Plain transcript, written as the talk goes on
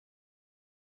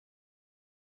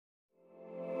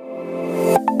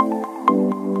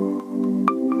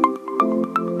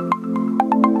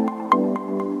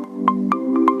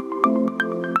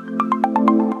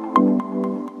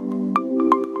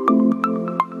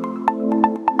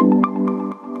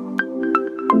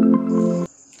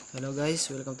Hello guys,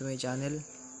 welcome to my channel.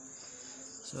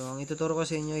 So ang ituturo ko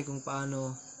sa inyo ay kung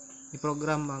paano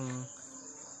i-program ang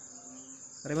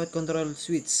remote control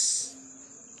switch.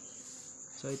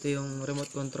 So ito yung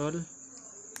remote control.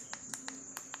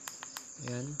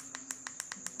 Ayan.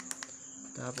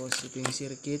 Tapos ito yung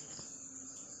circuit,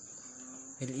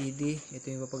 LED, ito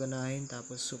yung papaganahin,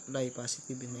 tapos supply,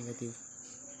 positive and negative.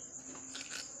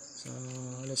 So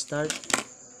let's start.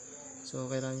 So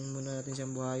kailangan muna natin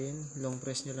siyang buhayin, long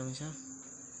press nyo lang siya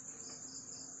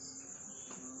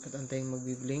at antayin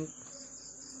magbi-blink.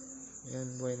 Ayan,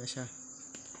 buhay na siya.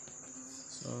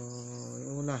 So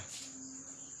yung una,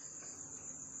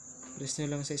 press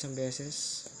nyo lang sa isang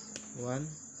beses, 1.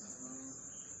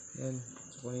 Ayan,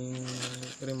 so kunin yung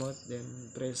remote, then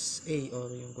press A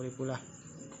or yung kulay pula.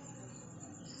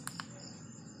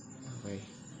 Okay,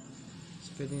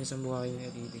 so pwede nyo isang buhayin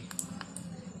yung LED.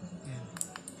 Ayan,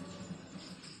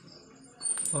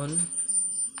 on,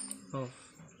 off,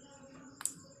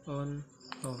 on,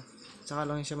 off. Saka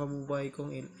lang siya mabubuhay kung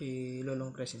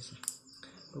ilolong press siya.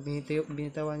 Pag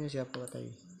binitawan nyo siya, patay.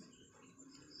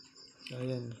 So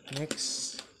ayan,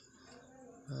 next,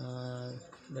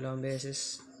 dalawang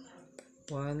beses,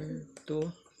 1,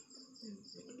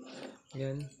 2.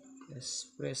 Ayan,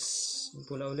 yes, press yung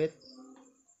pula ulit.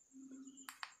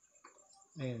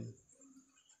 Ayan,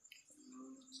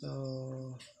 so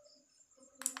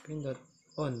pindot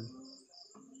on,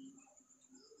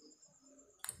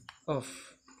 off,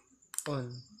 on,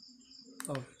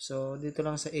 off. So dito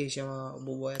lang sa A siya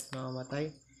mabubuhay at mamamatay.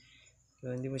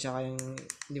 So hindi mo siya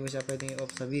pwedeng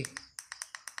i-off sa B.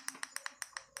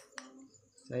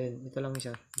 So ayun, dito lang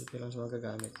siya, dito lang siya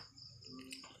magagamit.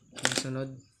 Yung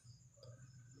sunod,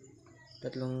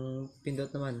 tatlong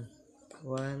pindot naman,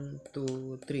 1,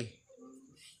 2, 3.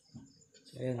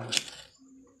 So ayun,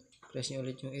 press nyo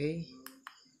ulit yung A,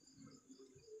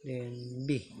 then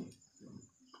B.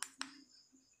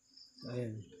 So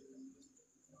ayan,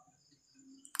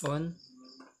 on,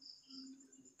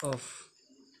 off,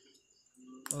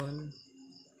 on,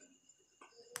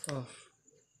 off.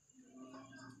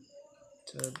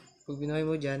 So pag binuhay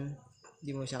mo dyan,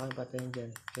 hindi mo siya kang patayin dyan,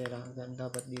 kailangan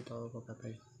dapat dito ako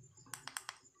papatay.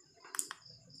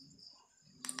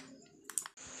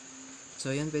 So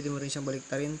yan, pwede mo rin siyang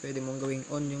baliktarin, pwede mong gawing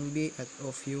on yung B at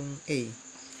off yung A.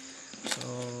 So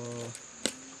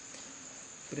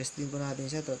press din po natin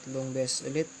siya tatlong beses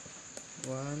ulit,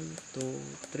 1, 2,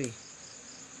 3.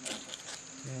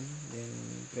 Yan, then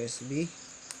press B,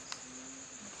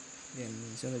 then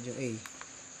sunod yung A.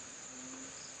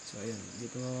 So ayan,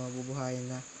 dito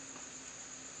mabubuhayin na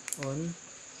on,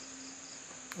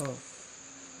 off,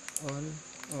 on,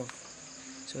 off.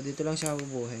 So dito lang siya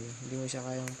mabubuhay, hindi mo siya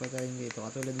kayang patayin dito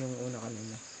katulad ng una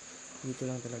kanina. Dito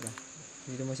lang talaga,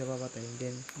 dito mo siya papatayin,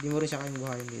 then hindi mo rin siya kayang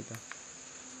buhayin dito.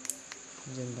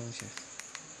 Diyan lang siya.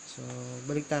 So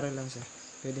baliktaran lang siya,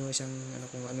 pwede mo siyang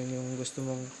kung ano yung gusto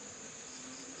mong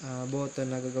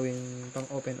button na gagawin pang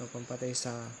open o pang patay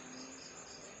sa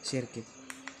circuit.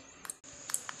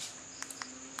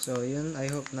 So yun, I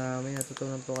hope na may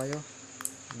natutunan po kayo.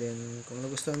 Then kung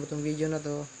nagustuhan mo tong video na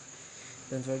to,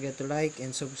 don't forget to like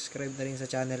and subscribe na rin sa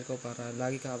channel ko para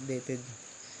lagi kang updated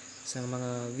sa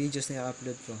mga videos na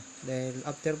i-upload ko. Dahil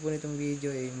after po nitong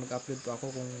video mag-upload po ako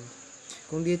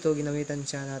kung dito ginamit natin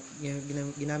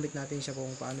siya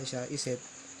kung paano siya iset.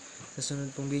 Sa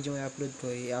sunod pong video na i-upload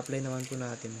ko, i-apply naman po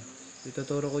natin.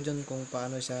 Ituturo ko dyan kung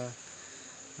paano siya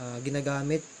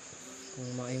ginagamit,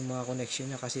 kung yung mga connection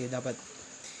niya, kasi dapat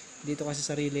dito kasi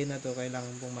sa relay na to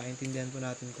kailangan pong maintindihan po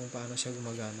natin kung paano siya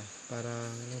gumagana para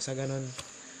nang sa ganun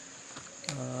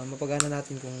mapagana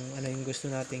natin kung ano yung gusto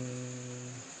nating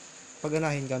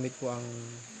paganahin gamit po ang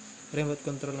remote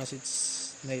control na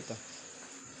switch na ito.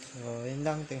 So yun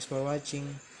lang, thanks for watching,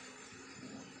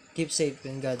 keep safe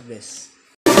and God bless.